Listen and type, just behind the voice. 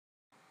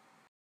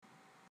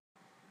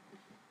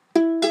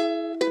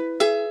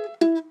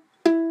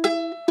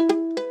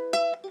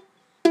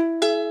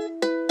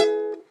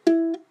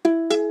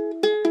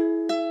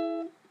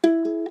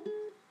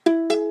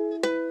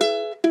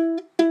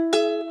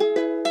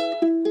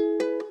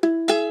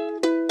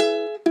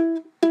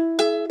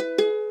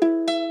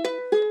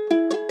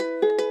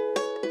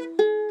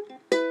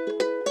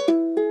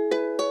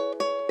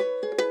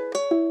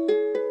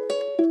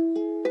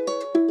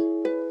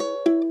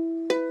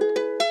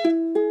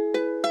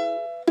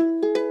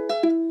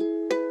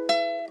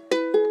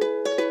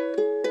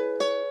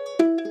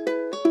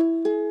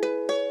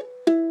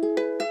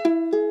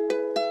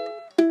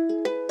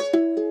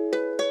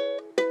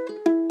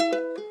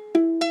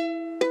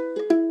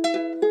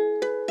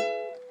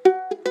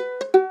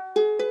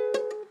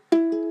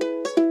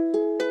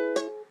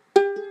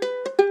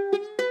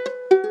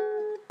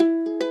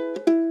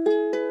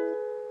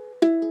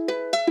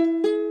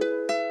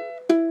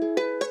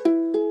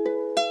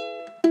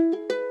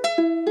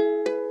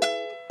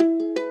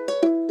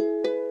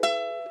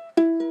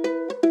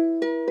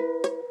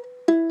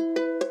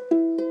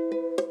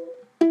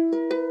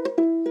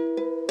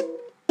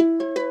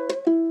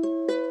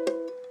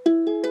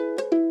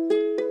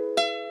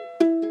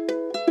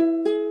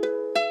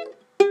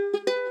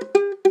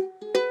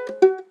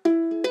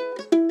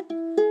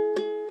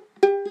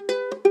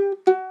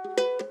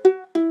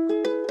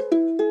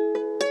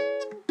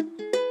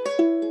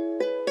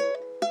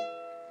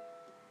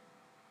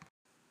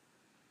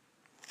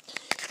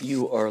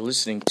You are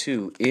listening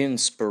to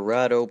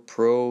Inspirato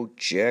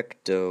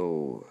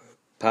Projecto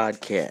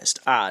Oddcast.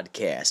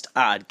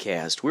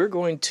 We're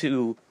going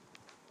to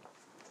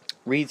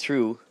read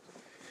through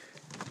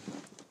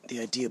the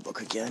idea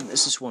book again.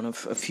 This is one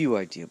of a few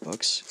idea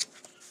books.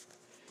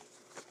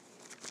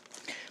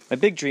 My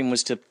big dream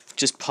was to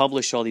just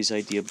publish all these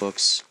idea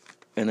books,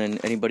 and then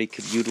anybody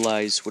could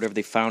utilize whatever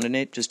they found in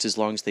it, just as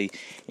long as they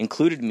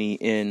included me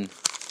in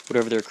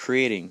whatever they're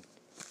creating.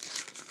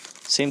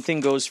 Same thing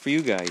goes for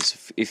you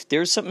guys. If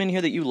there's something in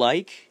here that you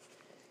like,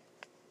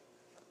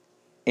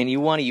 and you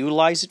want to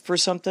utilize it for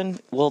something,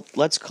 well,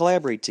 let's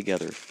collaborate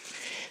together.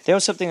 That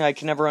was something I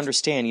can never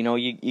understand. You know,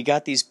 you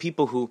got these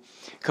people who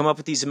come up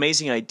with these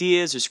amazing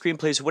ideas or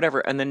screenplays or whatever,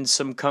 and then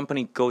some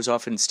company goes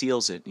off and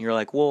steals it. And you're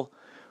like, well,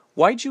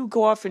 why'd you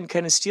go off and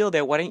kind of steal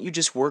that? Why don't you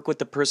just work with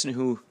the person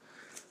who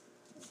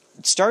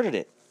started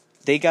it?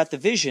 They got the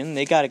vision,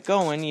 they got it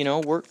going, you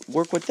know,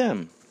 work with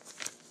them.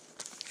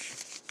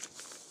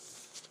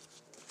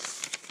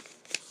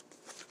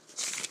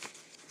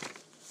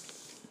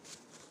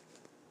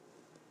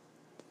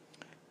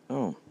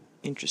 Oh,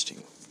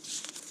 interesting.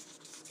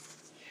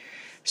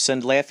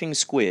 Send Laughing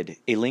Squid,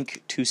 a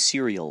link to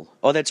cereal.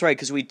 Oh, that's right,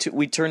 because we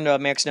turned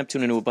Max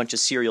Neptune into a bunch of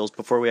cereals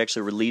before we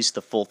actually released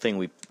the full thing.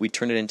 We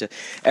turned it into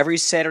every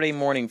Saturday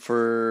morning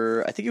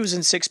for, I think it was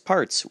in 6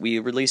 parts. We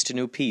released a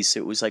new piece.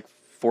 It was like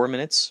 4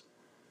 minutes.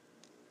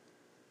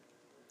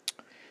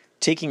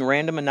 Taking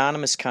random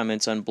anonymous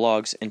comments on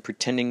blogs and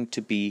pretending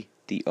to be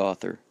the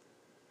author.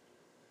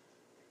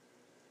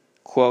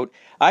 Quote,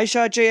 I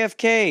shot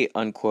JFK,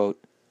 unquote.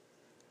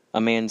 A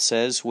man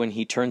says when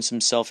he turns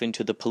himself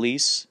into the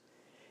police.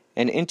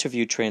 An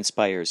interview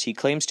transpires. He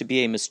claims to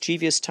be a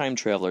mischievous time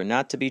traveler,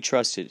 not to be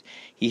trusted.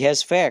 He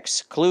has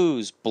facts,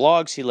 clues,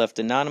 blogs he left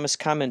anonymous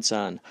comments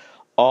on,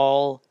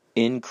 all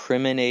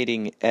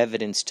incriminating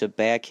evidence to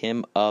back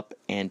him up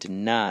and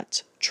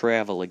not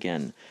travel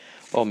again.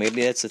 Oh,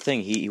 maybe that's the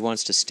thing. He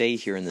wants to stay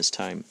here in this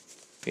time.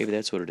 Maybe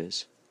that's what it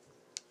is.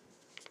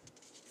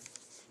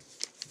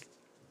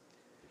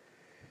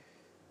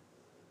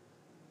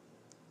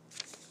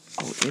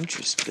 Oh,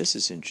 interesting. This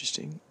is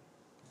interesting.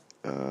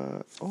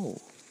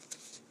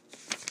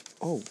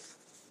 Oh,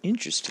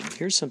 interesting.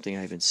 Here's something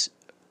I haven't...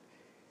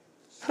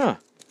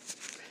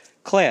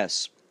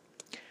 Class,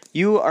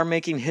 you are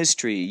making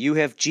history. You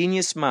have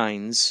genius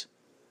minds.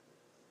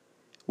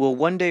 Will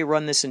one day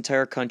run this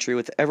entire country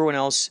with everyone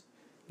else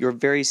your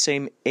very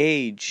same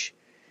age.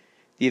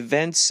 The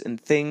events and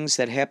things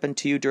that happened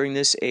to you during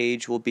this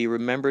age will be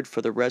remembered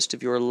for the rest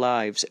of your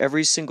lives.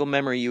 Every single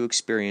memory you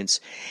experience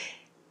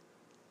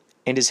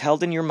and is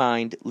held in your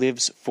mind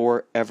lives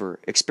forever.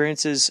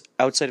 Experiences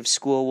outside of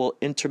school will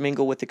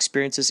intermingle with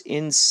experiences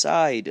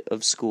inside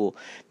of school.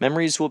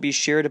 Memories will be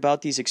shared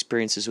about these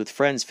experiences with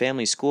friends,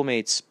 family,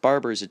 schoolmates,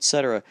 barbers,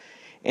 etc.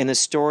 And the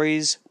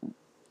stories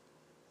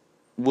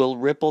will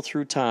ripple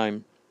through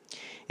time.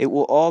 It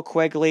will all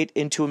coagulate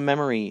into a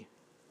memory,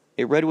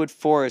 a redwood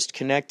forest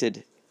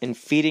connected and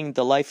feeding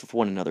the life of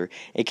one another,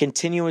 a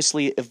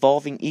continuously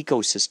evolving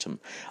ecosystem.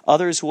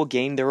 Others will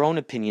gain their own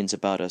opinions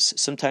about us,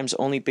 sometimes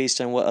only based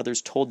on what others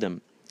told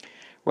them.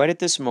 Right at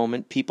this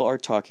moment, people are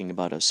talking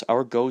about us.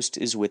 Our ghost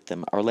is with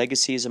them. Our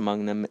legacy is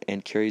among them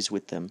and carries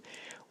with them.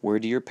 Where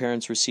do your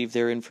parents receive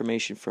their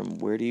information from?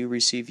 Where do you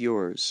receive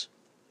yours?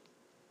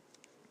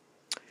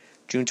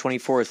 June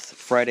 24th,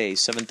 Friday,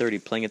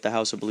 7:30, playing at the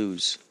House of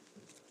Blues.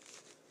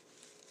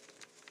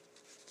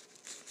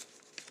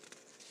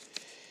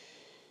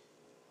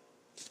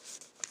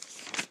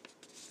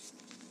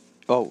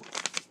 Oh.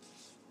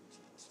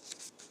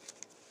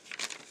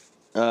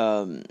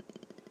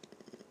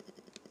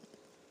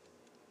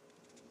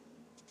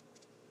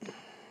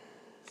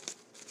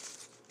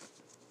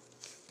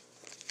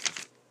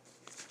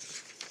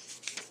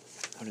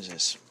 What is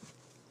this?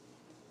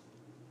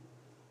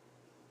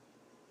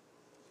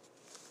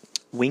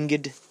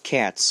 Winged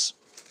Cats.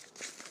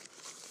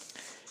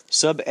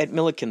 Sub at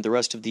Milliken the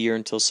rest of the year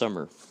until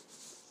summer.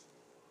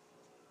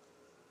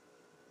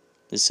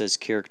 This says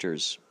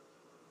characters.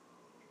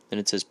 Then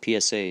it says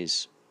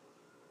PSAs.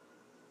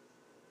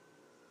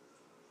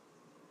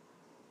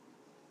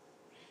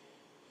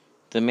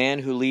 The man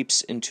who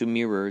leaps into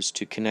mirrors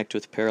to connect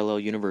with parallel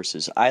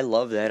universes. I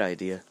love that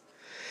idea.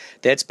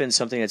 That's been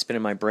something that's been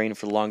in my brain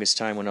for the longest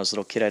time. When I was a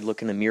little kid, I'd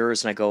look in the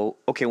mirrors and I go,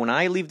 okay, when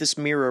I leave this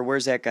mirror,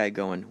 where's that guy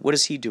going? What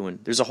is he doing?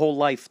 There's a whole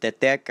life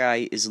that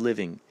guy is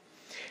living.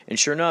 And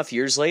sure enough,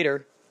 years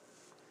later,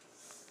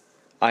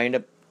 I end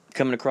up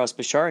coming across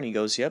Bashar and he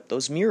goes, yep,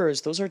 those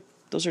mirrors, those are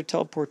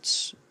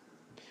teleports.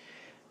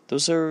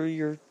 Those are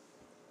your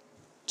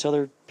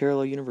other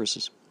parallel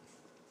universes.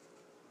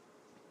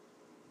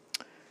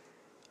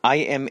 I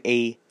am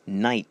a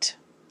knight,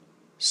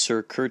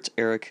 Sir Kurt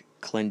Eric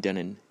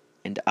Clendenin,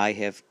 and I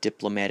have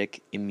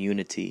diplomatic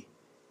immunity.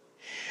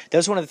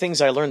 That's one of the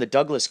things I learned, the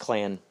Douglas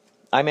clan.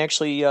 I'm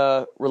actually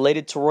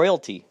related to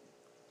royalty.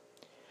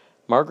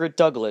 Margaret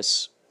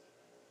Douglas.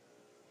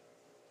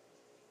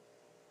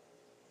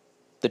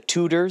 The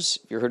Tudors,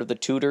 have you heard of the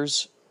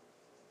Tudors?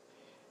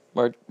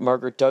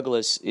 Margaret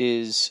Douglas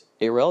is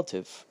a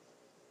relative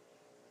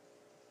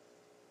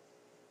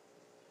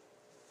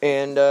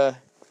And,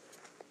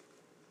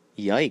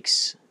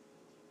 yikes.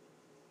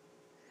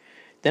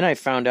 Then I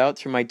found out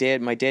through my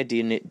dad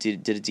did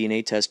a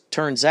DNA test.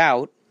 Turns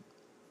out,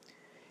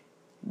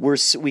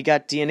 we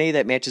got DNA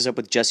that matches up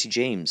with Jesse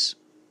James.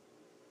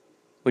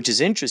 Which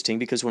is interesting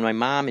because when my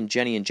mom and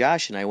Jenny and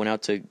Josh and I went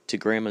out to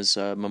Grandma's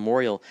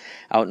memorial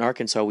out in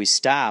Arkansas, we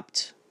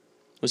stopped.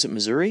 Was it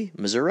Missouri?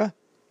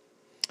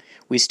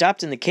 We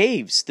stopped in the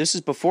caves. This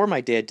is before my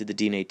dad did the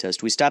DNA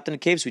test. We stopped in the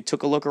caves. We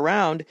took a look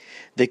around.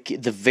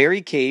 The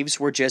very caves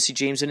where Jesse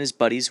James and his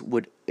buddies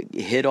would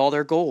hid all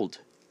their gold.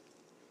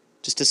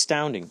 Just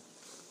astounding.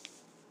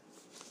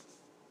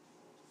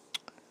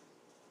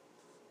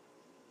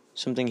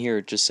 Something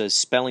here just says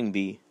spelling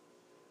bee.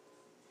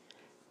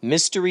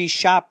 Mystery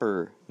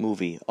Shopper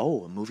movie.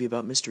 Oh, a movie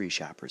about mystery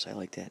shoppers. I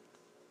like that.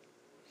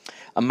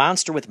 A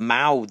monster with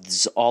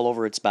mouths all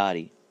over its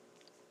body.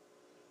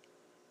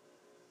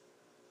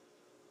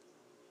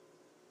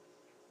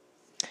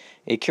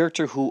 A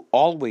character who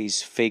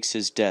always fakes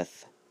his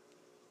death.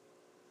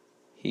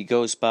 He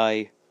goes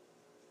by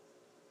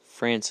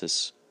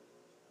Francois.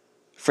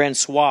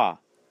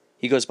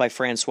 He goes by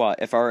Francois.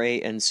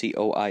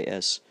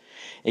 Francois.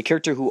 A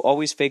character who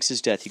always fakes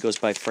his death. He goes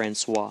by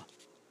Francois.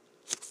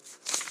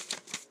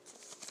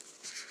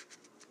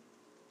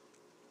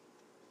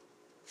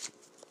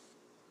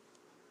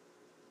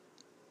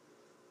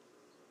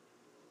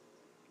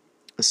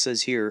 It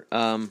says here,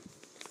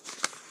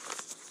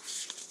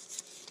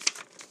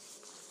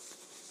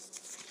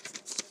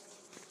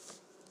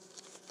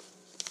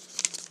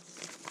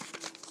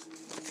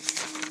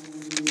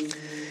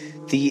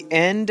 the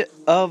end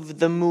of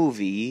the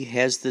movie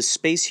has the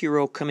space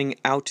hero coming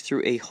out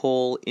through a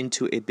hole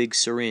into a big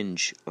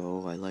syringe.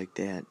 Oh, I like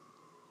that.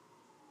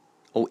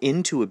 Oh,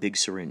 into a big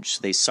syringe.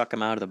 So they suck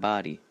him out of the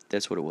body.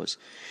 That's what it was.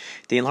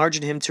 They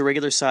enlarge him to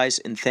regular size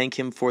and thank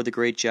him for the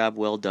great job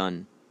well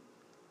done.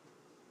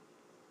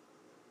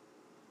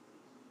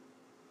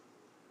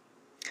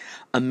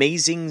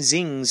 Amazing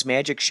Zing's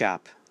Magic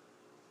Shop.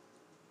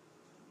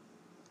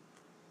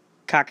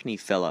 Cockney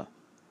fella.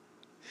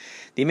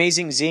 The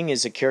Amazing Zing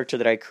is a character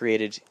that I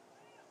created.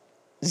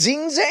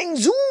 Zing, zang,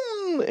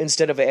 zoom!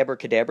 Instead of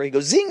abracadabra, he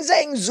goes, zing,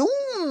 zang,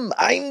 zoom!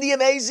 I'm the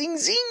Amazing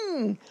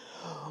Zing!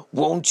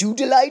 Won't you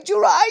delight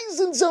your eyes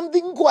in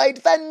something quite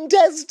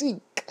fantastic?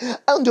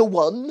 And a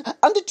 1,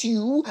 and a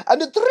 2,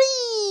 and a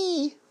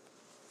 3!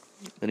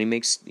 Then he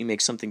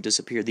makes something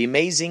disappear. The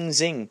Amazing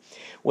Zing.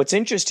 What's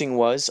interesting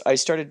was I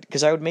started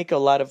because I would make a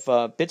lot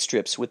of bit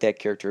strips with that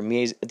character,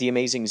 the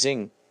Amazing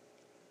Zing.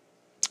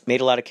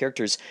 Made a lot of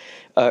characters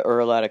or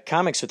a lot of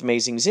comics with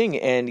Amazing Zing,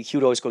 and he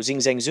would always go zing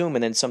zang zoom,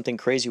 and then something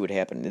crazy would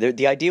happen.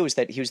 The idea was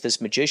that he was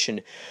this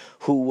magician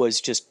who was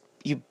just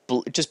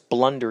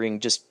blundering,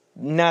 just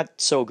not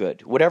so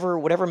good.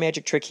 Whatever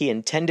magic trick he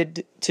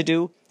intended to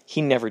do,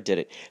 he never did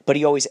it. But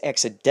he always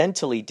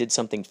accidentally did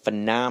something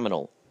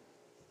phenomenal.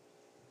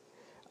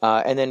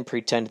 And then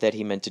pretend that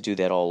he meant to do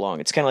that all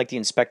along. It's kind of like the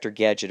Inspector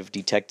Gadget of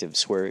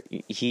detectives, where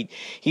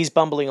he's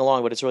bumbling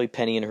along, but it's really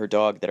Penny and her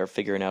dog that are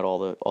figuring out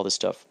all the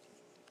stuff.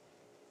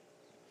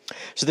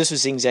 So this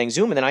was Zing Zang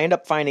Zoom, and then I end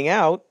up finding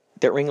out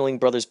that Ringling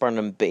Brothers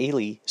Barnum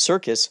Bailey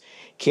Circus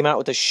came out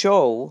with a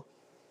show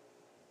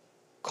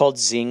called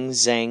Zing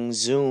Zang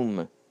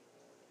Zoom,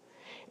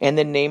 and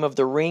the name of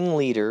the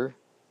ringleader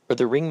or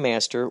the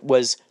ringmaster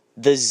was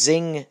the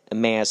Zing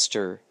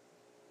Master.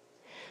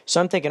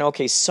 So I'm thinking,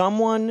 okay,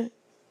 someone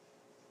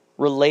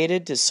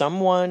related to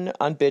someone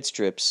on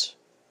Bitstrips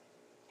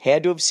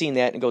had to have seen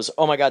that and goes,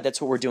 oh my God,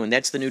 that's what we're doing.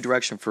 That's the new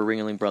direction for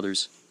Ringling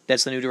Brothers.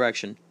 That's the new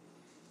direction.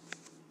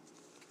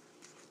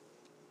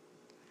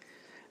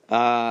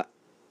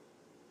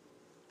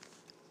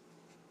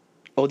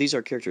 Oh, these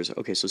are characters.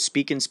 Okay, so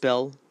Speak and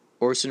Spell,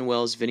 Orson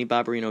Welles, Vinnie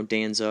Barbarino,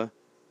 Danza,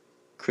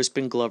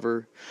 Crispin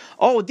Glover.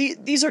 Oh,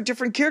 these are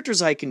different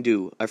characters I can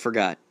do. I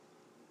forgot.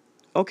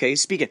 Okay,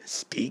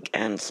 Speak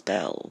and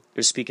Spell.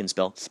 There's Speak and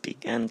Spell.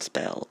 Speak and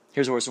Spell.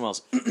 Here's Orson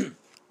Welles.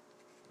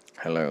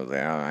 Hello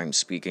there, I'm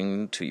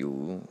speaking to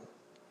you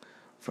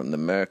from the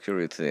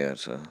Mercury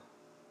Theatre.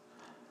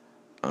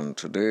 And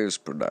today's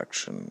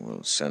production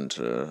will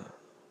center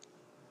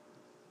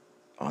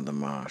on the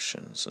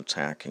Martians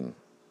attacking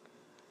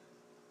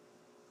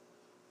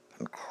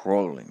and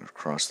crawling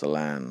across the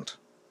land.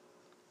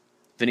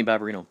 Vinnie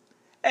Barbarino.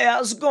 Hey,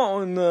 how's it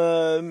going?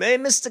 Hey,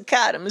 Mr.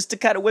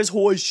 Carter, where's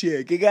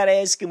Horseshack? I gotta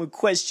ask him a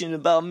question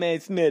about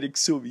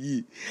mathematics over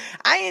here.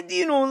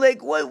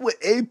 What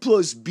A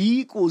plus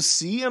B equals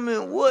C? I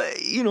mean, what,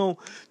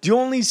 the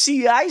only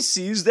C I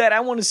see is that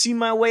I want to see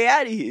my way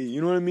out of here,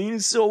 you know what I mean?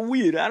 It's so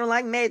weird. I don't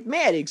like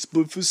mathematics,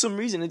 but for some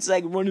reason, it's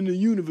like running the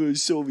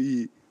universe over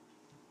here.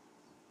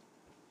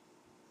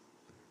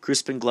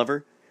 Crispin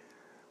Glover.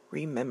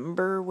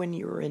 Remember when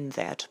you were in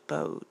that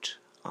boat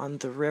on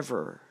the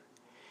river?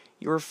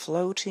 You were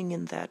floating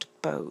in that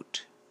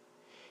boat.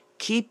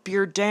 Keep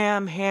your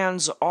damn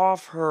hands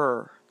off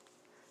her.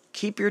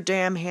 Keep your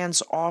damn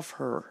hands off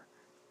her.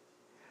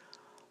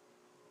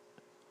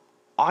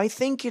 I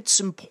think it's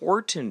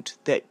important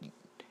that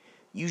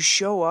you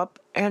show up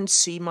and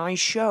see my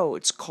show.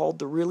 It's called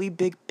The Really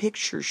Big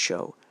Picture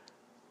Show.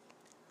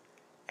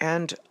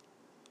 and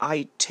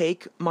I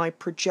take my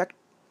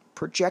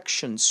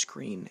projection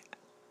screen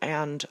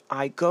and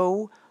I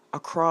go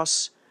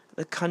across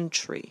the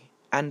country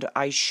and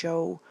I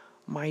show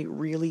my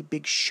really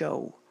big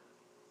show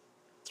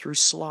through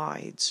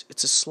slides.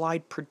 It's a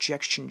slide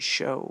projection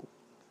show.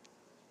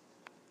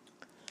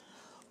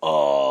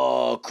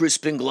 Oh,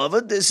 Crispin Glover,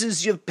 this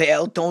is your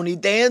pal Tony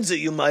Danza.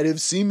 You might have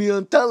seen me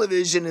on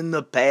television in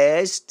the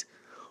past.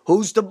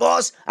 Who's the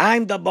boss?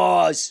 I'm the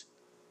boss.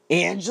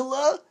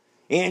 Angela?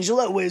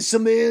 Angela, where's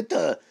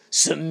Samantha?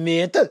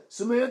 Samantha?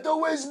 Samantha,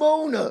 where's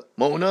Mona?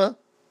 Mona?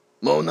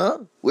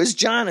 Mona? Where's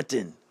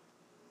Jonathan?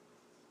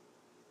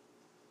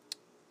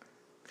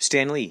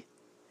 Stan Lee.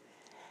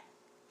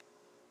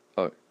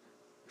 Oh,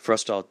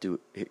 first I'll do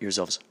it. Here's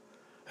Elvis.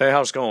 Hey,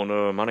 how's it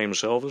going? My name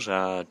is Elvis.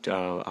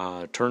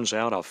 Turns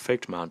out I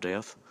faked my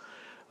death.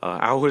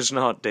 I was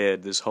not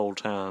dead this whole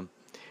time.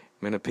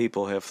 Many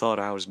people have thought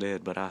I was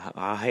dead, but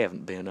I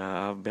haven't been.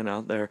 I've been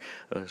out there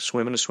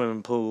swimming in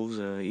swimming pools,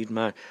 eating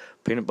my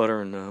peanut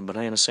butter and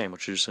banana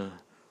sandwiches.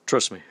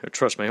 Trust me,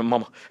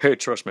 Mama. Hey,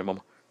 trust me,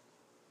 Mama.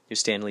 Here's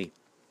Stan Lee.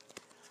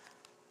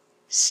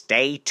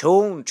 Stay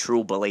tuned,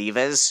 true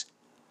believers,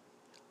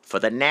 for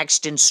the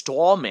next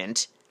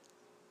installment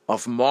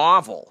of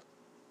Marvel.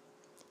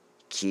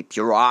 Keep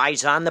your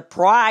eyes on the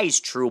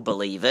prize, true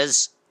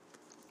believers.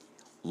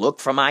 Look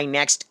for my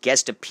next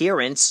guest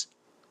appearance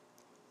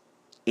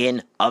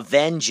in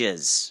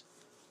Avengers.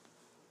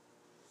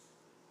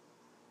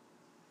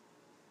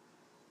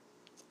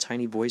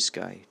 Tiny voice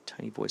guy.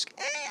 Hey,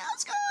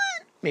 how's it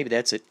going? Maybe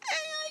that's it. Hey,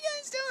 how you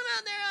guys doing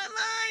out there?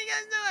 How you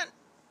guys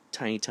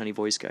doing? Tiny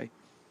voice guy.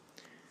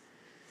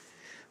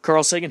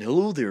 Carl Sagan.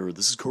 Hello there.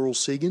 This is Carl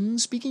Sagan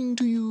speaking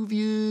to you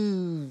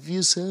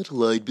via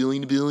satellite,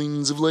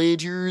 billions of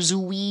light years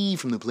away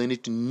from the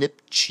planet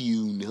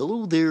Neptune.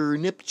 Hello there,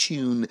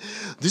 Neptune.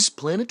 This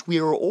planet we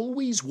are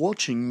always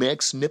watching,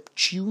 Max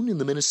Neptune and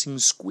the menacing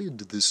squid.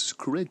 This is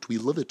correct. We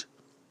love it.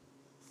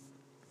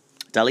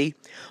 Dali.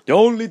 The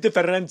only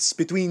difference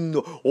between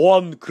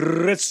one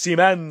crazy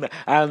man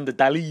and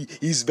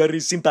Dali is very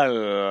simple.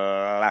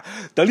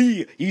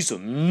 Dali is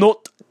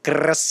not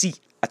crazy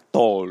at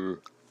all.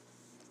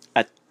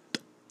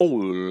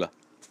 Oh,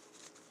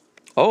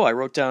 I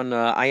wrote down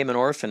I Am an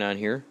Orphan on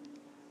here.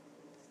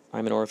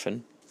 I'm an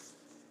Orphan.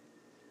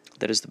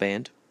 That is the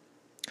band.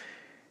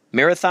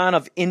 Marathon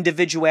of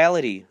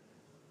Individuality.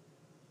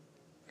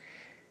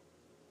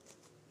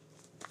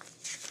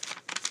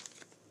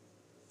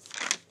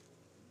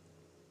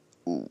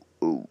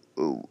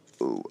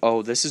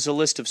 Oh, this is a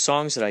list of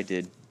songs that I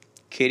did.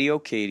 Katie Oh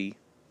Katie.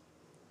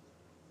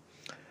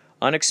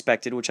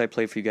 Unexpected, which I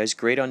play for you guys.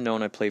 Great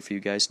Unknown, I play for you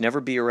guys. Never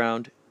Be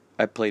Around,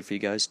 I played for you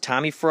guys.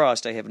 Tommy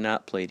Frost, I have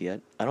not played yet.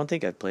 I don't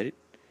think I've played it.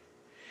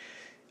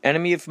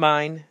 Enemy of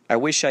Mine, I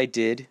Wish I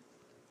Did.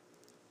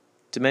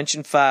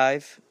 Dimension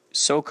 5,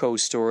 Soko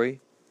Story.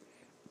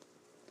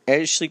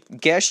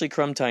 Gashly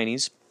Crumb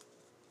Tinies.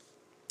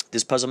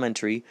 This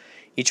Puzzlementary.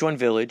 Each One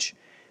Village.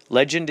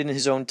 Legend in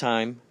His Own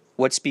Time.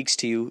 What Speaks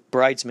to You.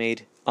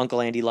 Bridesmaid.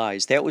 Uncle Andy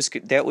Lies. That was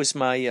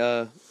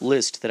my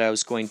list that I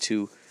was going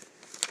to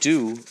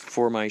do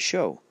for my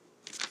show.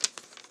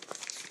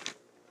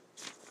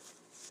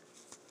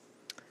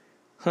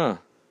 Huh.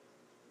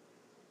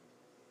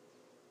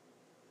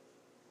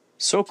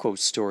 Soko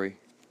Story.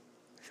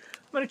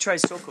 I'm going to try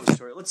Soko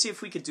Story. Let's see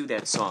if we could do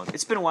that song.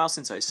 It's been a while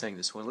since I sang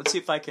this one. Let's see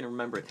if I can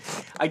remember it.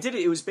 I did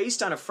it. It was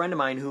based on a friend of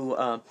mine who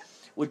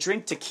would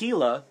drink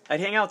tequila. I'd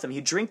hang out with him.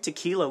 He'd drink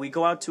tequila. We'd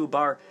go out to a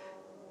bar.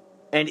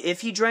 And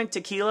if he drank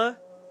tequila,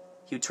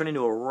 he would turn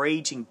into a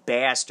raging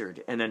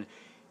bastard. And then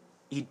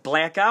he'd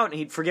black out and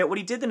he'd forget what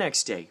he did the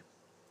next day.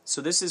 So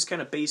this is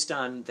kind of based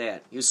on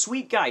that. He was a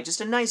sweet guy,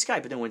 just a nice guy,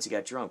 but then once he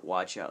got drunk,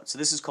 watch out. So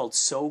this is called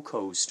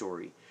Soko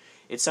Story.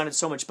 It sounded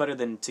so much better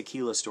than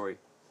Tequila Story.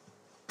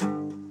 I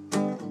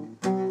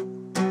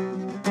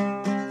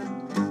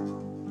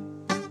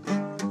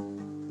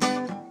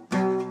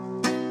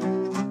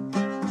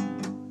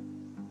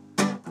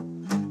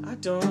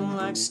don't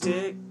like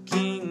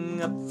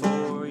sticking up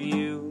for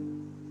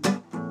you,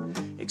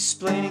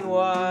 explaining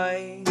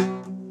why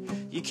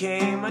you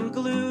came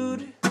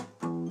unglued,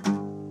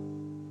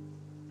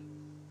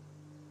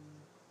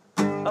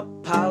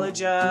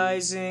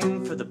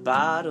 apologizing for the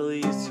bottle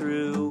you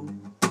threw,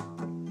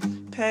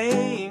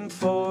 paying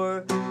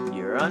for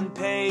your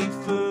unpaid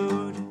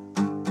food.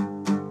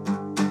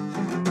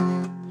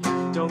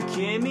 Don't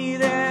give me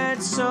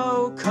that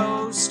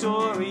Soko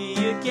story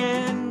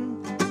again.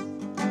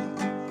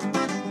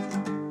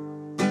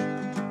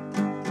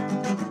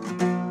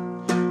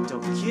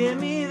 Don't give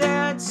me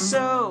that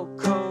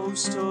Soko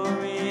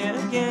story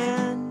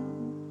again.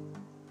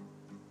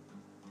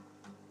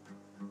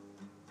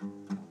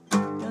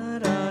 Da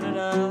da da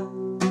da,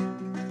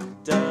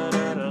 da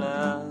da da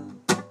da,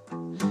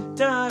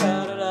 da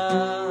da da da,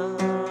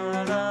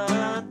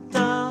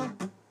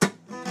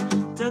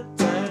 da da da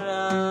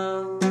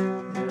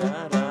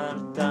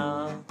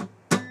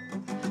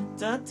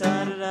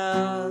da,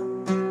 da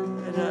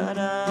da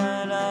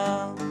da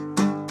da.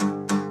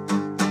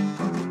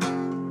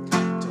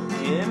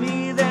 Don't give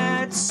me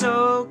that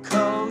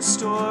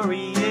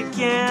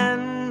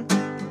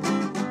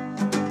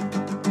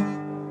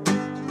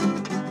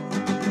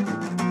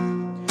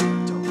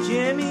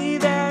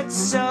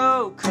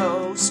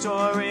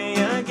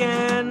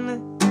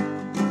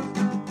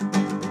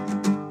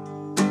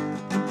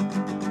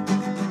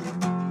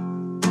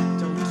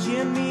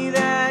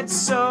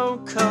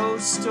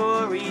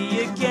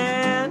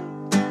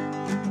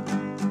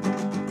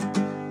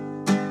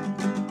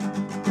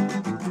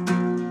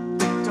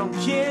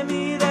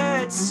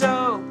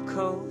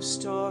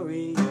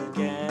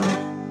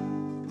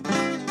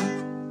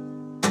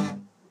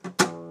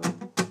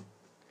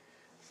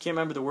Can't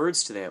remember the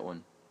words to that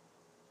one.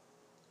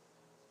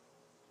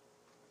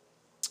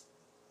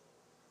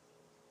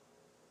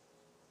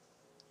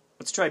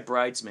 Let's try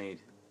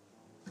Bridesmaid.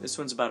 This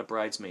one's about a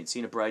bridesmaid,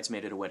 seeing a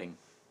bridesmaid at a wedding.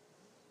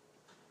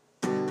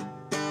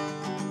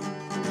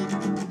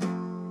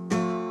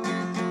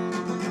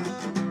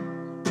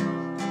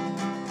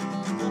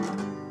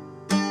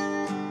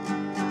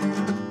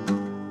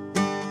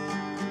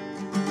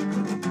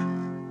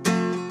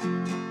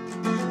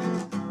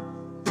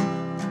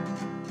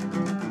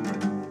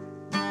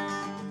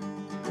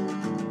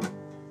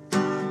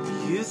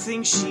 You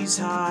think she's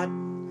hot?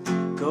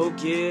 Go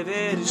give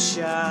it a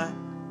shot.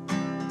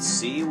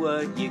 See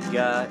what you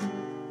got.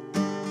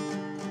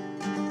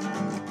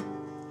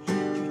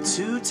 You're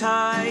too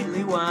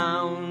tightly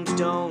wound.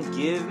 Don't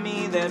give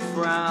me that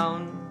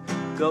frown.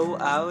 Go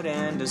out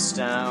and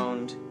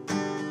astound.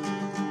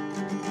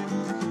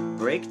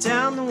 Break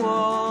down the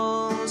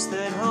walls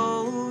that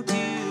hold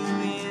you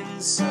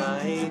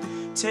inside.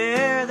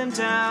 Tear them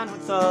down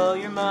with all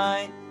your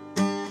might.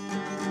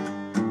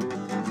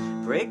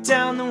 Break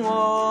down the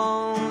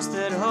walls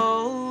that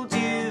hold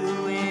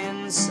you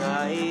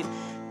inside.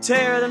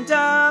 Tear them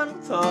down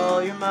with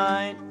all your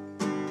might.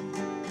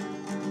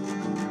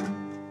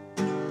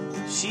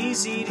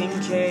 She's eating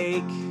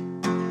cake,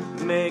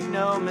 make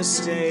no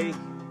mistake,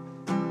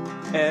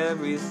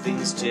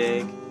 everything's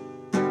Jake.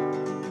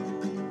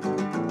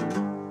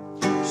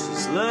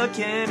 She's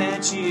looking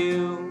at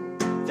you,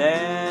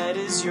 that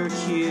is your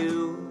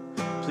cue.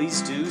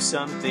 Please do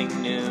something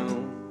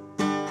new.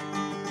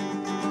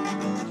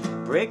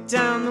 Break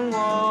down the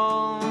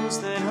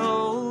walls that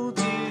hold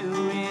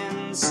you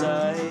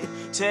inside.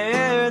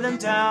 Tear them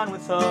down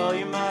with all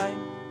your might.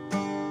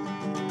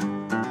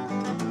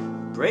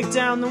 Break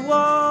down the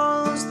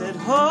walls that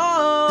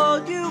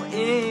hold you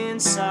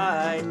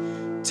inside.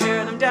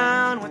 Tear them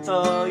down with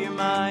all your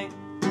might.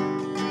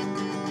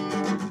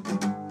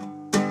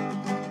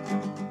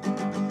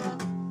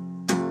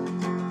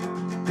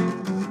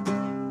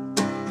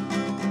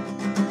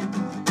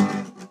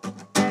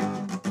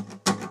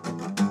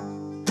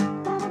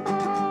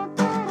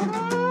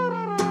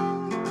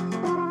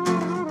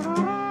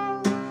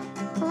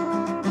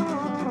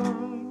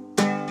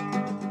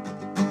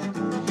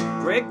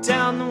 Break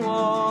down the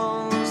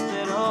walls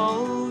that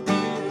hold you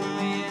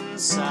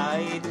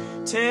inside.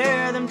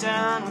 Tear them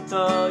down with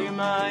all your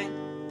might.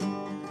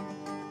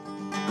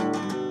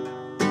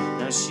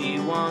 Now she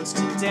wants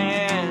to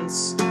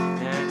dance,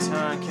 and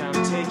time come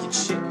take your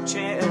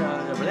chance.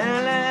 Blah,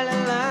 la, la,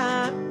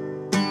 la.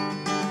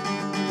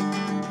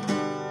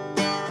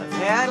 I've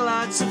had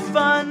lots of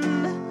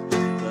fun,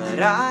 but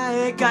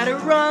I gotta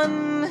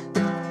run.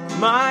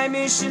 My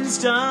mission's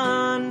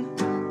done.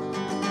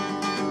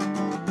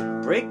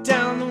 Break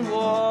down the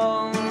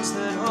walls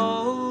that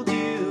hold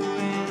you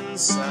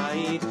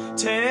inside.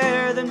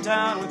 Tear them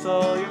down with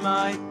all your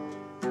might.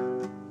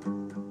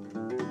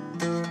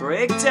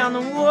 Break down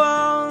the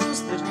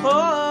walls that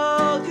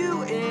hold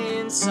you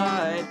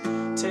inside.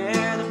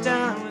 Tear them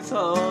down with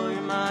all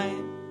your might.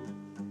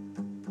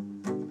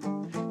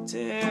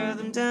 Tear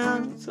them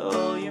down with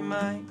all your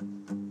might.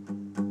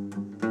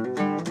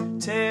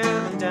 Tear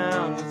them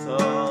down with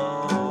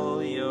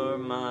all your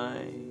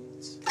might.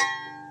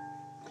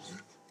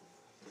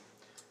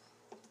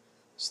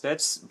 So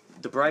that's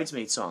the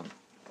Bridesmaid song.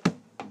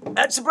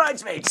 That's the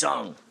Bridesmaid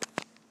song.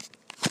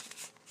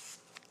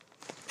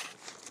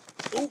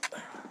 Ooh.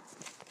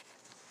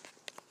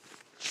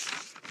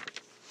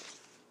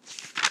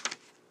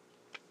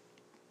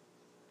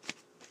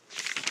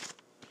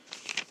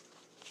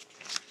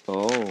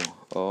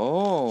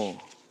 Oh,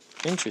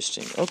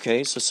 interesting.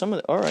 Okay, so some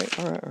of the, all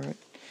right.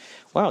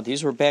 Wow,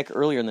 these were back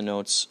earlier in the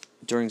notes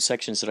during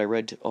sections that I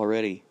read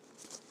already,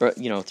 or,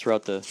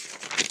 throughout the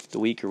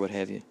week or what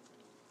have you.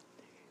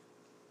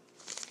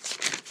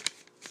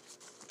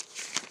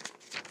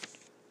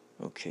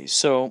 Okay,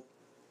 so,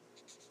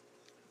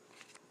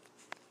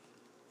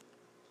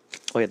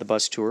 oh yeah, the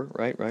bus tour,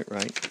 right.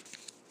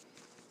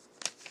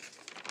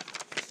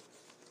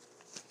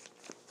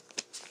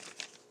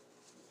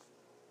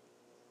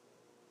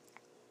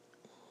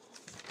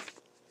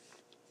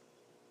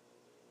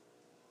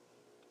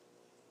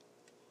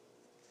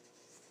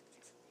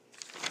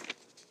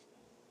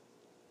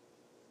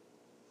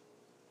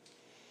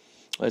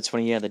 That's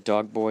funny, yeah, the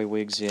dog boy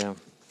wigs, yeah.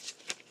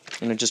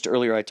 And then just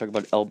earlier I talked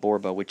about El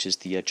Borba, which is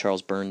the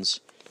Charles Burns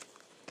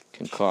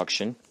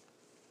concoction.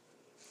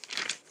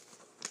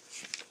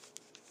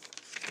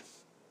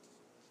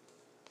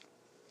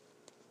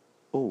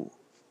 Oh,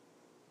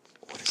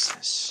 what is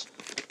this?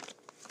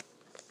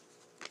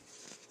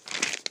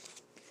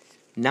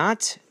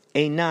 Not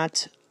a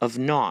knot of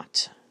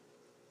naught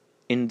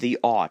in the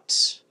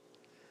aughts.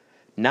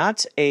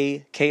 Not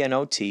a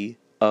K-N-O-T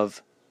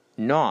of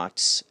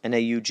naughts,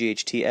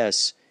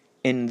 N-A-U-G-H-T-S,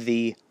 in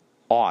the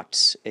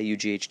aughts,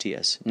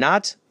 A-U-G-H-T-S.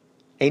 Not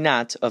a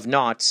knot of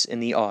naughts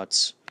in the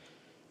aughts.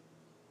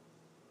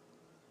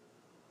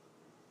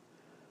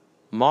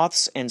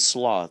 Moths and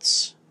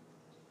Sloths.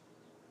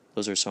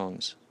 Those are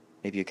songs.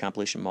 Maybe a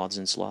compilation, Moths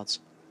and Sloths.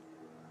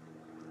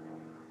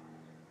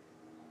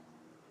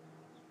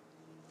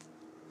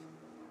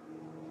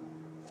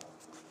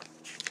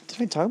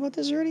 Did I talk about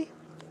this already?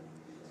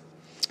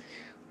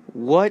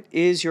 What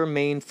is your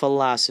main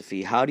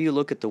philosophy? How do you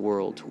look at the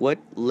world? What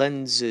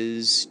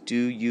lenses do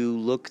you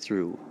look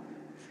through?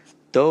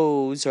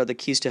 Those are the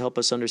keys to help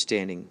us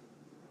understanding.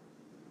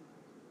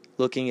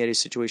 Looking at a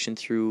situation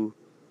through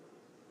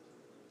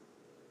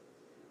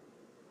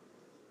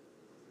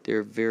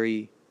their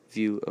very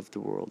view of the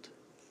world.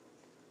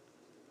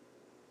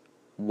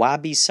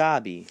 Wabi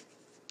Sabi.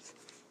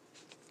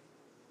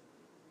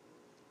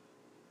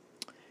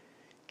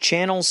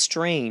 Channel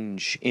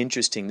Strange.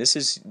 Interesting. This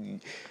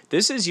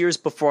is years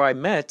before I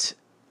met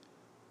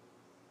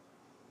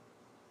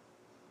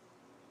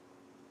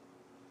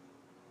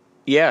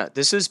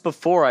this is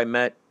before I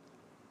met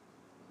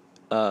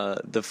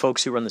the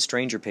folks who run the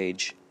Stranger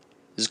page.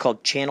 This is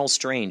called Channel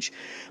Strange.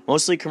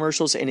 Mostly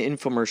commercials and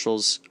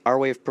infomercials, our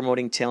way of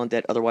promoting talent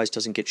that otherwise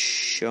doesn't get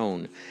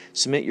shown.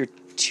 Submit your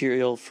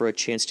material for a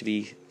chance to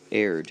be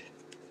aired.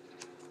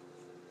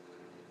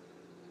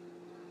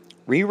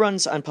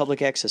 Reruns on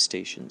public access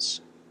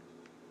stations.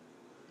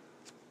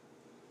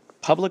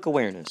 Public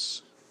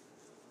awareness.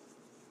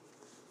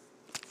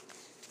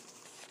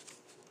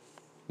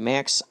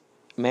 Max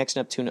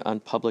Neptune on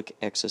public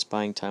access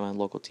buying time on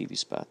local TV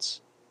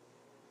spots.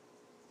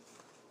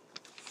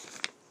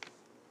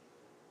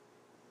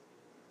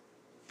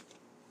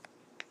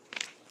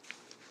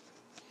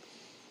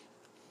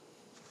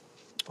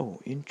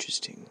 Oh,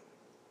 interesting.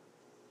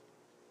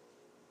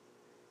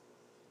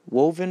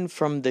 Woven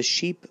from the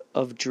sheep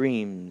of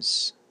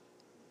dreams.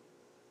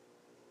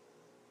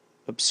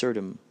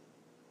 Absurdum.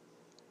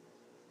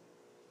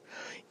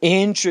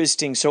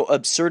 Interesting. So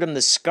Absurdum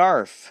the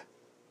scarf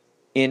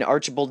in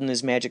Archibald and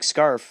His Magic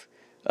Scarf,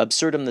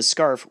 Absurdum the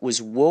scarf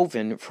was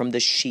woven from the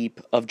sheep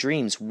of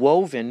dreams.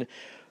 Woven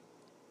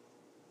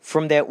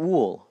from that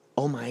wool.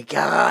 Oh my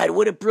God,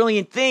 what a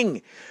brilliant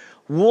thing.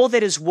 Wool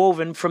that is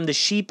woven from the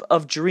sheep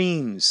of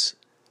dreams.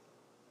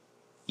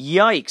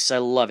 Yikes, I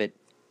love it.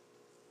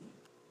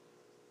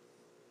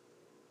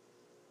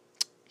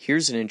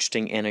 Here's an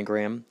interesting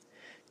anagram.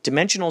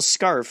 Dimensional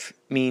scarf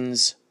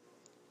means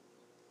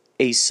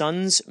a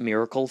son's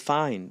miracle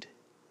find.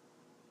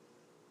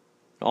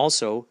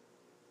 Also,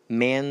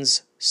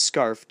 man's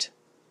scarfed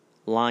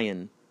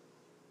lion.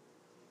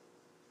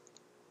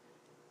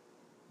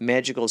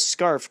 Magical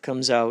scarf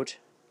comes out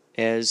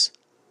as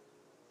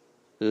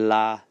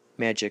la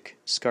magic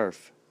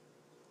scarf.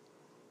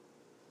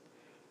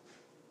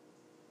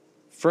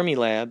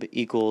 Fermilab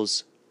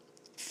equals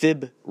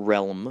fib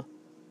realm.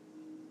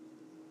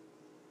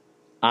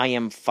 I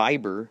am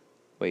fiber.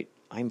 Wait,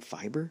 I'm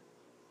fiber?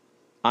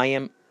 I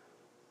am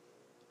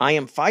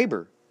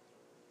fiber.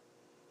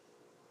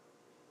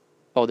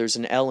 Oh, there's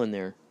an L in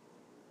there.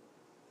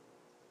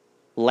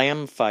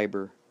 Lamb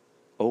fiber.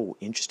 Oh,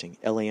 interesting.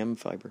 LAM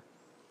fiber.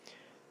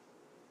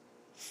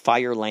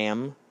 Fire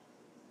lamb.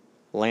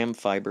 Lamb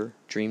fiber.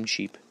 Dream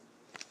sheep.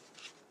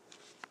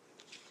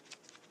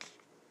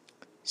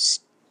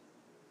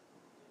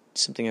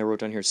 Something I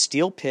wrote down here.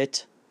 Steel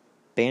Pit.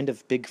 Band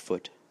of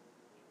Bigfoot.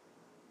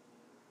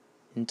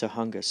 In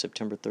Tahunga,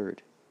 September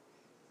 3rd.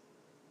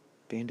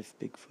 Band of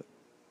Bigfoot.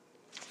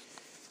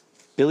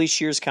 Billy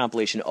Shears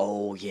compilation.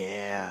 Oh,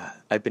 yeah.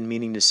 I've been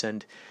meaning to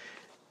send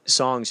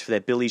songs for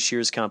that Billy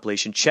Shears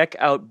compilation. Check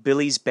out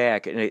Billy's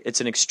Back.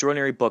 It's an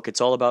extraordinary book.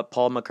 It's all about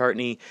Paul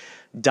McCartney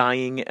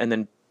dying and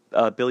then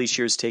Billy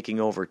Shears taking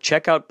over.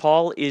 Check out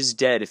Paul is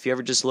Dead. If you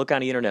ever just look on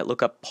the internet,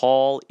 look up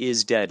Paul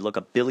is Dead. Look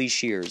up Billy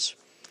Shears.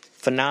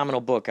 Phenomenal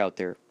book out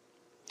there.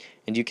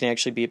 And you can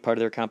actually be a part of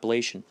their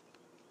compilation.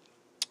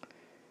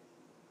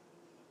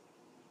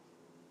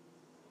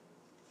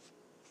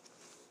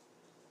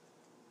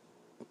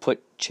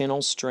 Put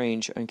Channel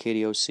Strange on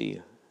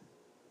KDOC.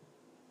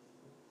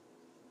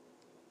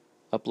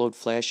 Upload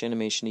Flash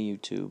animation to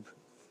YouTube.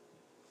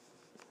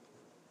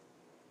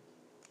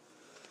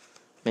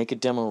 Make a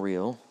demo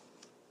reel.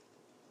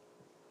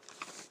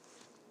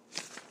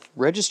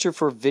 Register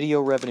for video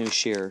revenue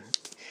share.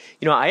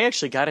 You know, I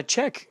actually got a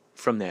check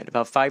from that.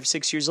 About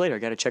 5-6 years later, I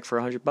got a check for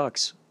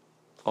 $100.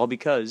 All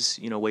because,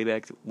 way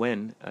back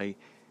when I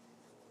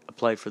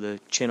applied for the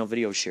channel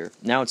video share.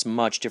 Now it's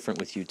much different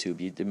with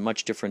YouTube.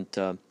 Much different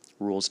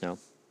rules now.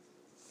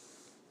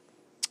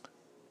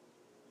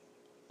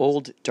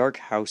 Old Dark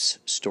House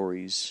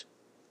stories.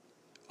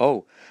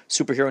 Oh,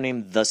 superhero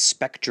named The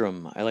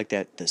Spectrum. I like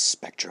that. The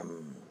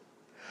Spectrum.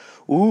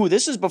 Ooh,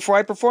 this is before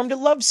I performed at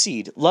Love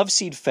Seed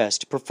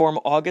Fest. Perform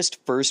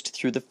August 1st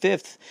through the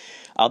 5th.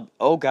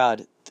 Oh,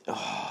 God.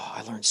 Oh,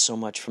 I learned so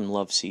much from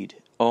Love Seed.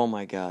 Oh,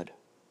 my God.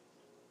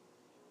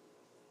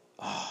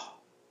 Oh.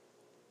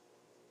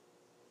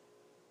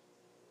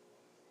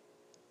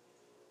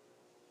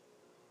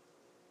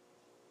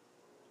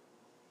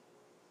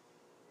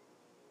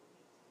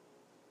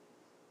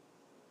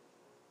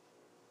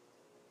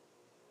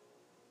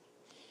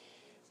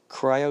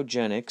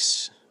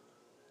 Cryogenics,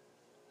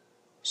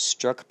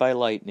 Struck by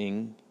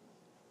Lightning,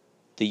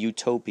 The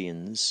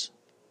Utopians.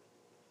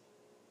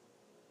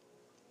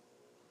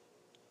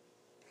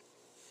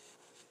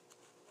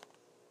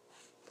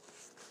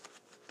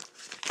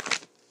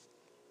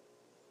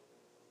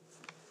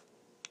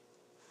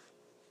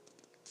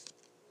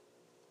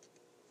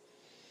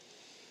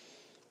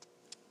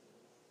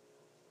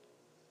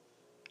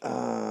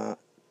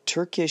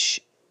 Turkish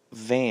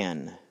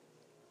van.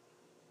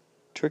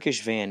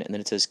 Turkish van, and then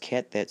it says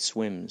cat that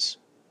swims.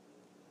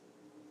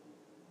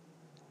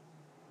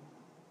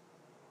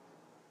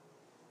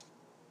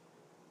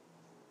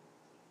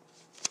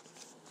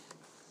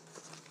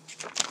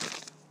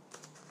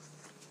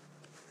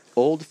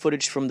 Old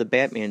footage from the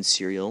Batman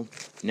serial,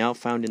 now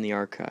found in the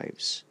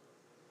archives.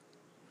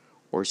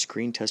 Or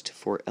screen test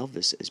for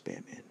Elvis as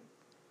Batman.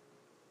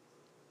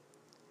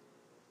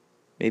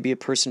 Maybe a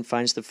person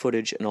finds the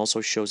footage and also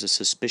shows a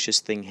suspicious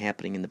thing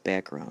happening in the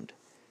background.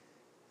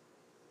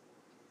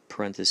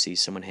 Parentheses,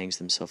 someone hangs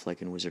themselves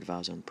like in Wizard of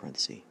Oz on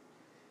parentheses.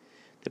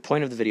 The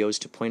point of the video is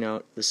to point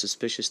out the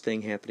suspicious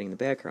thing happening in the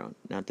background,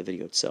 not the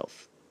video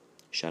itself.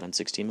 Shot on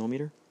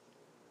 16mm.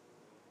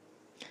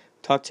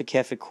 Talk to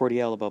Cafe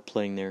Cordial about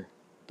playing there.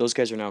 Those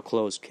guys are now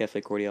closed, Cafe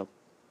Cordial.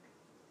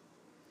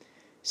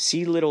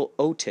 See Little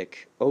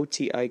Otik,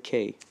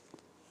 O-T-I-K.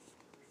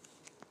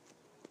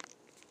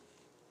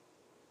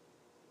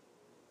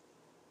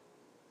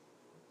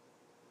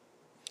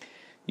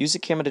 Use a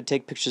camera to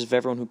take pictures of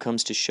everyone who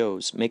comes to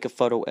shows. Make a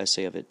photo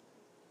essay of it.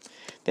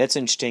 That's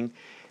interesting.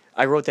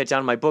 I wrote that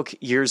down in my book.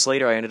 Years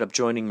later, I ended up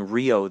joining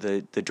Rio,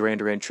 the Duran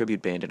Duran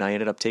tribute band, and I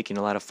ended up taking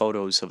a lot of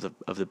photos of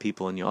the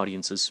people in the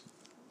audiences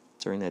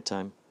during that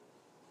time.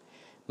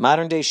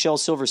 Modern day Shel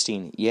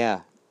Silverstein.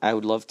 Yeah, I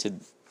would love to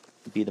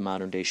be the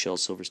modern day Shel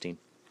Silverstein.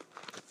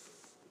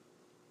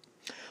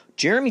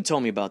 Jeremy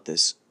told me about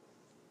this.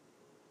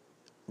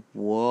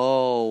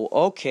 Whoa,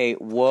 okay,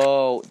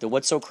 whoa.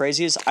 What's so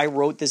crazy is I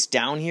wrote this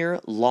down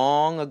here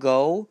long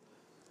ago.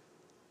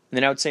 And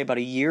then I would say about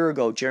a year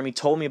ago, Jeremy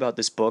told me about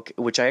this book,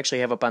 which I actually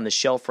have up on the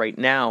shelf right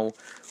now,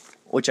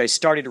 which I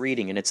started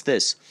reading, and it's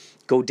this.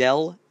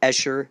 Gödel,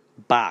 Escher,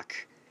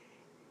 Bach,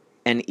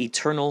 An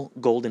Eternal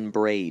Golden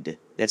Braid.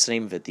 That's the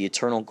name of it, The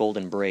Eternal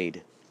Golden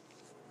Braid.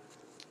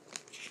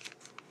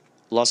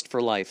 Lust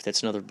for Life,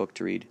 that's another book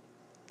to read.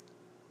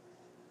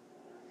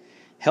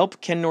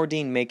 Help Ken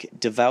Nordine make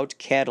Devout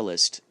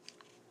Catalyst.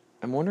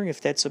 I'm wondering if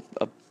that's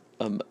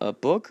a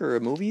book or a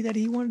movie that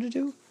he wanted to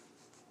do.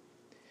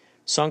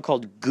 Song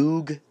called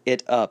Goog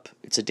It Up.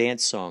 It's a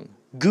dance song.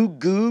 Goog,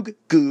 goog,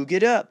 goog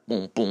it up.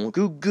 Boom, boom,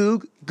 goog,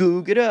 goog,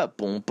 goog it up.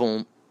 Boom,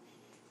 boom.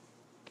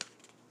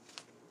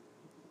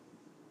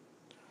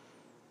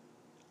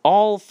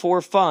 All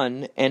for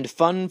fun and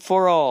fun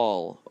for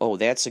all. Oh,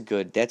 that's a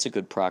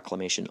good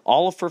proclamation.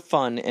 All for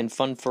fun and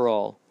fun for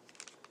all.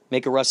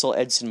 Make a Russell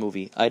Edson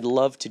movie. I'd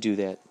love to do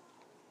that.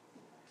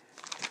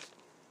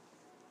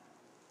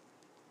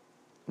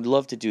 I'd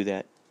love to do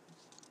that.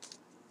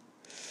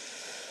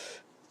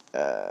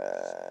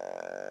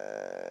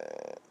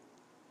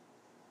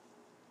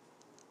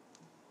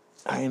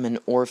 I am an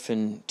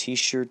orphan.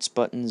 T-shirts,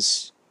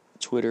 buttons,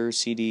 Twitter,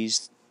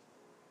 CDs.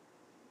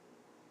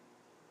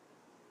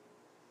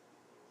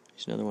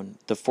 Here's another one.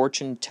 The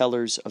Fortune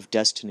Tellers of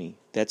Destiny.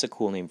 That's a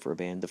cool name for a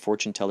band. The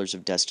Fortune Tellers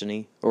of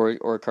Destiny. Or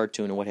a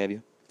cartoon or what have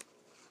you.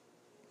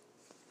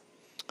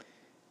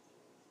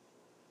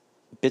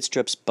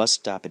 Bitstrip's Bus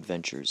Stop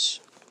Adventures.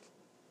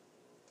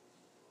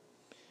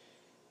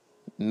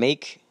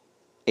 Make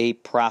a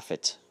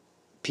Profit.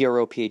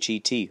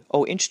 P-R-O-P-H-E-T.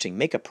 Oh, interesting.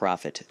 Make a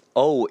Profit.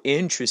 Oh,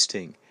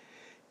 interesting.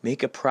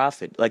 Make a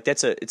Profit. Like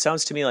it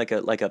sounds to me like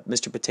a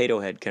Mr. Potato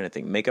Head kind of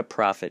thing. Make a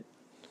Profit.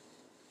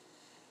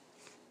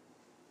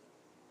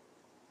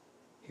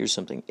 Here's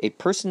something. A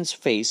person's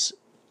face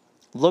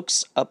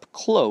looks up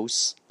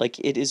close like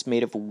it is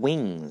made of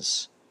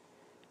wings,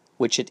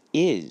 which it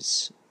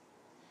is.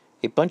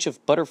 A bunch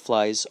of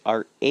butterflies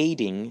are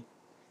aiding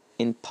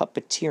in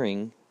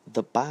puppeteering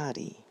the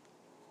body.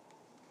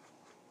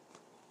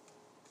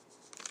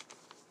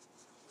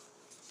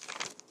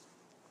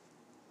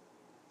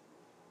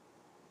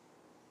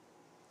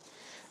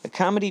 A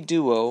comedy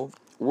duo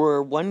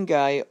where one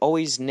guy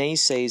always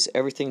naysays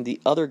everything the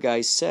other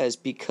guy says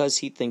because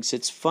he thinks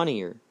it's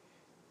funnier.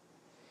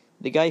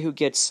 The guy who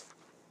gets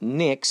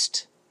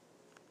nixed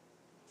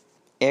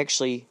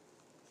actually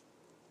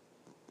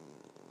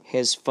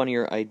has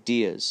funnier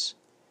ideas.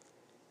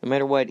 No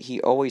matter what,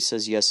 he always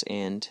says yes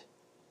and.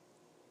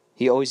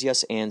 He always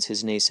yes ands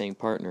his naysaying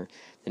partner.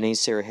 The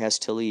naysayer has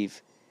to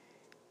leave,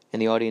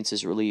 and the audience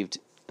is relieved,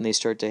 and they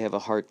start to have a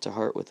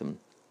heart-to-heart with him.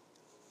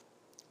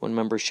 One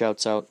member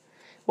shouts out,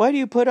 "Why do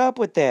you put up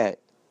with that?"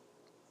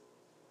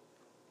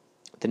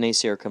 The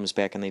naysayer comes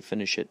back and they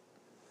finish it.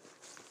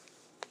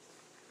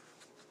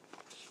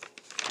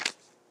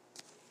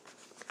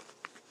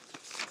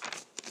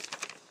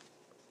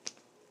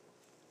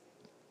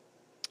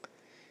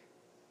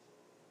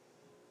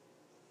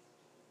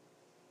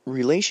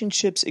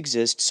 Relationships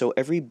exist so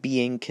every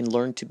being can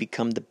learn to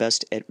become the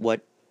best at what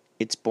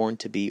it's born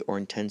to be or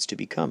intends to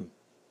become.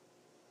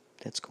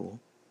 That's cool.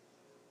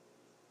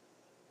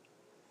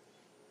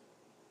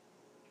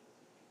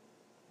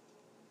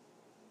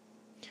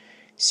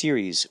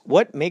 Series.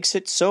 What makes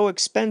it so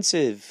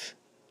expensive?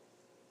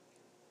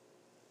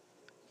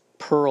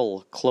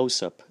 Pearl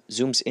close-up.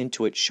 Zooms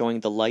into it,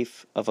 showing the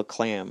life of a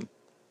clam.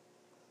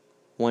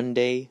 One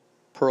day,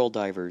 Pearl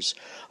divers.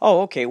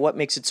 Oh, okay. What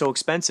makes it so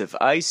expensive?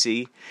 I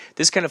see.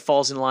 This kind of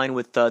falls in line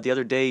with the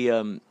other day.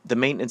 The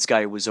maintenance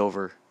guy was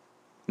over,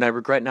 and I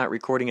regret not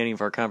recording any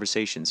of our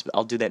conversations.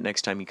 I'll do that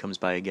next time he comes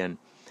by again.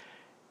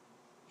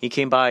 He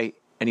came by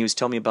and he was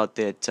telling me about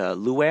that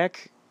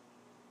luwak,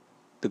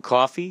 the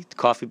coffee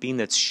bean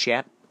that's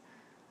shat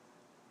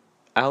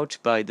out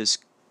by this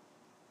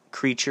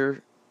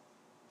creature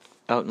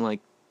out in like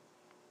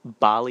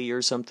Bali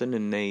or something,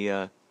 and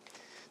they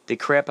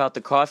crap out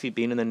the coffee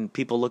bean, and then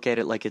people look at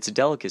it like it's a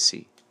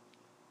delicacy.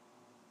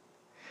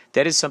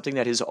 That is something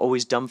that has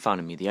always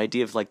dumbfounded me. The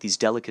idea of like these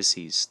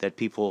delicacies that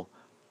people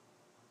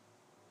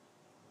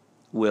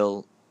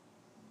will,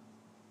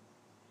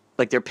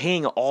 like, they're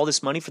paying all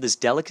this money for this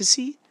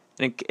delicacy,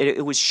 and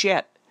it was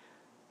shat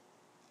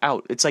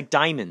out. It's like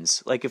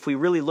diamonds. Like, if we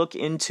really look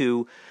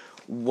into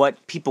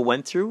what people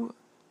went through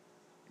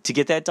to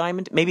get that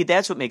diamond, maybe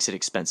that's what makes it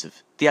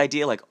expensive. The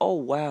idea, like, oh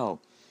wow,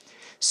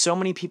 so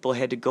many people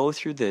had to go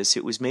through this.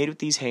 It was made with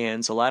these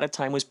hands. A lot of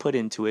time was put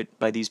into it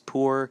by these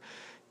poor,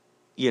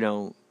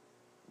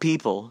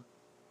 people.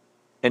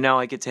 And now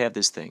I get to have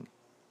this thing.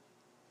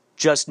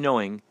 Just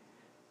knowing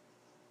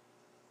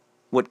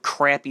what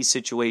crappy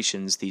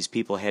situations these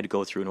people had to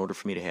go through in order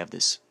for me to have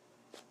this.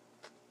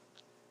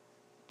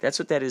 That's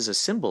what that is a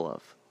symbol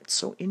of. It's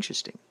so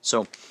interesting.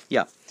 So,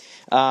 yeah.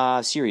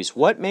 Series.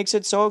 What makes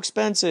it so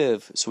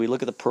expensive? So we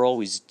look at the pearl,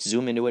 we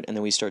zoom into it, and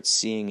then we start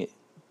seeing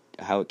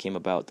how it came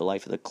about. The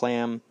life of the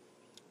clam,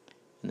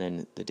 and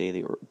then the day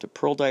the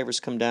pearl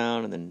divers come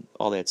down, and then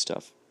all that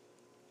stuff.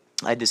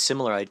 I had this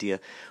similar idea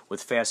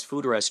with fast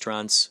food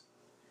restaurants,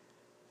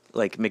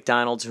 like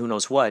McDonald's, who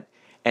knows what,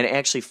 and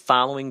actually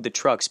following the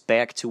trucks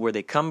back to where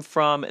they come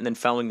from, and then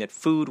following that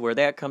food where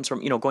that comes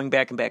from, going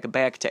back and back and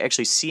back to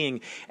actually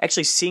seeing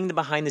the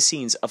behind the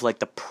scenes of like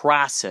the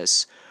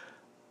process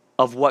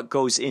of what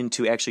goes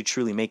into actually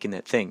truly making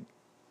that thing.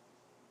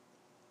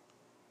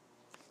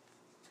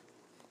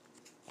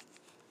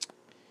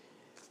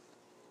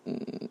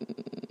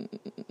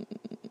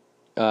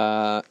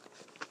 So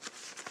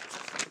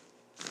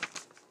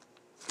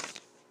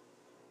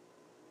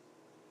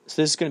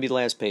this is going to be the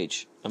last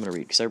page I'm going to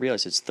read, because I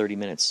realize it's 30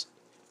 minutes.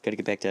 Got to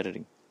get back to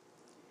editing.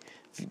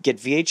 Get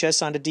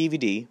VHS onto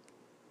DVD.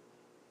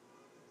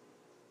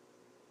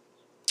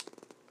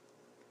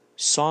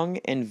 Song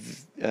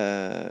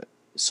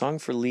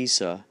for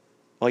Lisa.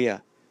 Oh, yeah.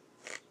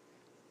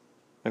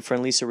 My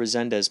friend Lisa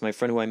Resendez, my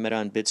friend who I met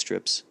on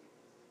Bitstrips.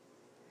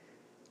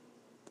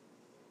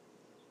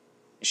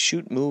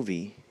 Shoot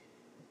movie.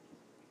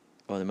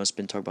 Oh, they must have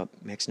been talking about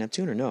Max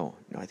Neptune, or no?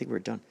 No, I think we're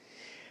done.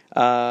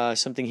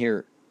 Something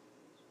here.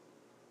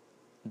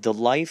 The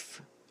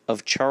Life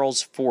of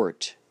Charles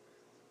Fort.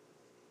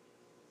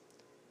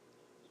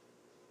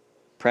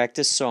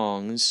 Practice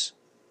Songs.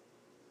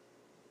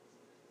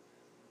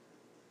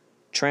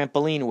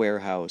 Trampoline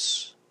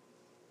Warehouse.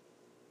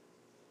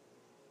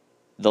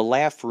 The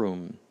Laugh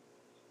Room.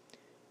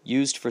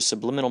 Used for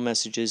subliminal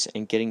messages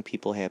and getting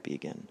people happy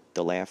again.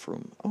 The Laugh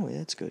Room. Oh, yeah,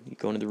 that's good. You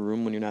go into the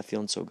room when you're not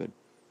feeling so good.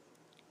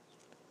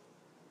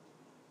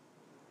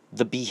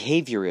 The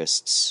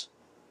Behaviorists.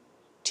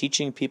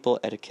 Teaching people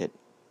etiquette.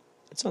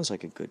 That sounds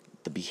like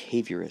The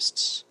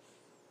Behaviorists.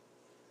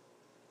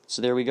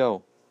 So there we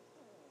go.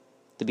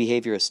 The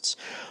Behaviorists.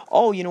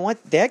 Oh, you know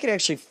what? That could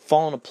actually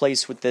fall into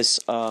place with this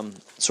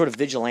sort of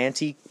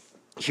vigilante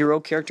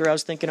hero character I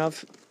was thinking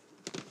of.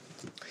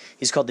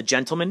 He's called the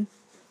Gentleman.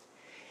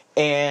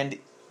 And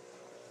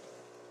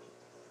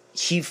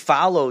he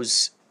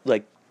follows,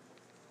 like,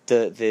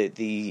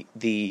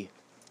 the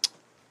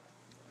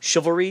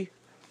chivalry,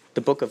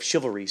 the book of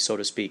chivalry, so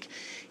to speak.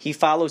 He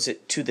follows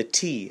it to the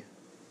T,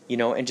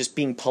 and just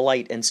being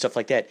polite and stuff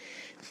like that.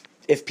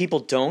 If people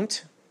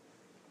don't,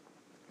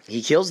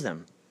 he kills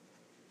them.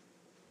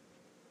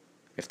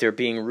 If they're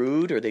being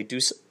rude or they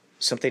do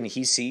something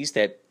he sees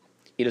that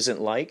he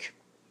doesn't like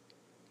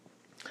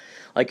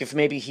if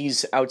maybe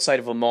he's outside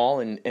of a mall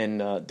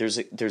and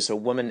there's a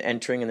woman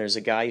entering and there's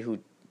a guy who,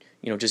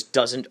 just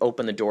doesn't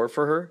open the door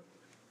for her,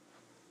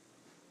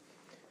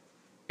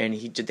 and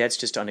that's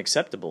just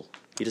unacceptable.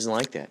 He doesn't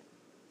like that.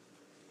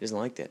 He doesn't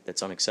like that.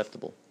 That's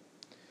unacceptable.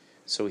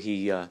 So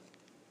he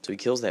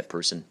kills that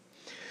person.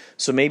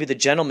 So maybe the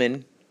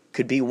Gentleman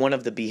could be one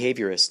of the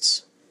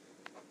behaviorists.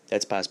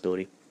 That's a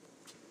possibility.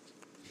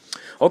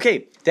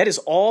 Okay, that is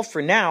all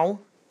for now.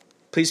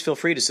 Please feel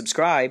free to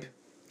subscribe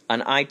on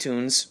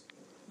iTunes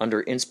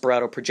under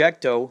Inspirato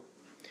Projecto.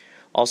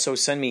 Also,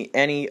 send me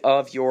any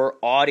of your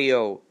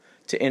audio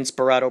to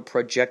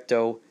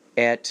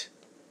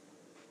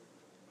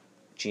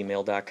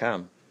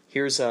inspiratoprojecto@gmail.com.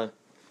 Here's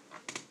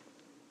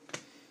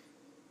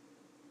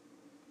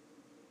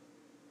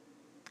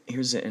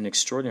an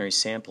extraordinary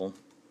sample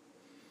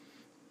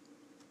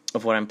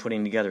of what I'm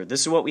putting together.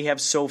 This is what we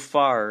have so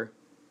far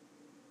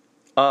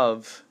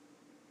of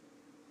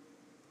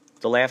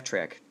the laugh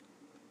track.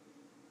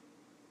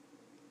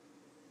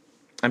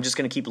 I'm just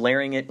going to keep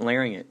layering it and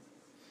layering it.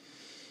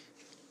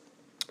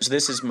 So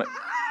this is my...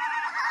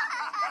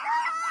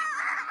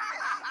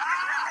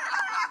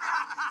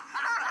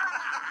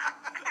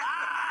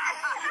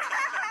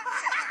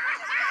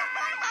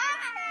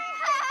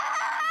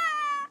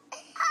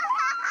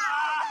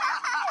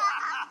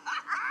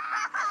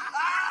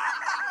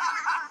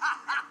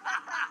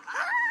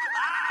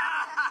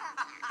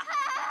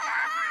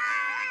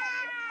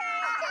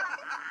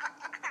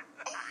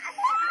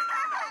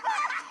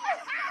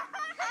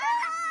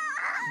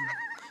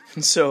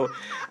 So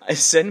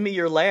send me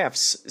your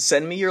laughs.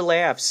 Send me your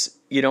laughs.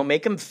 You know,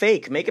 make them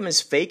fake. Make them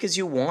as fake as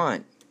you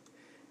want.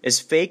 As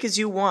fake as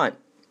you want.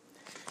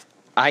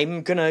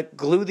 I'm going to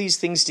glue these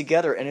things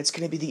together, and it's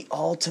going to be the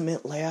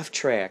ultimate laugh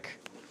track.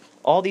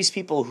 All these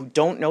people who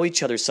don't know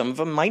each other, some of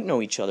them might know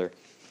each other,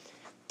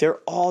 they're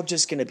all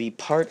just going to be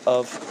part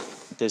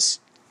of this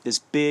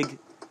big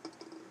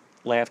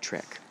laugh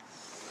track.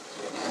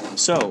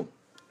 So,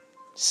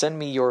 send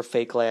me your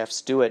fake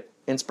laughs. Do it.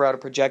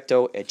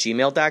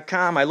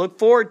 Inspiratoprojecto@gmail.com. I look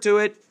forward to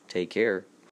it. Take care.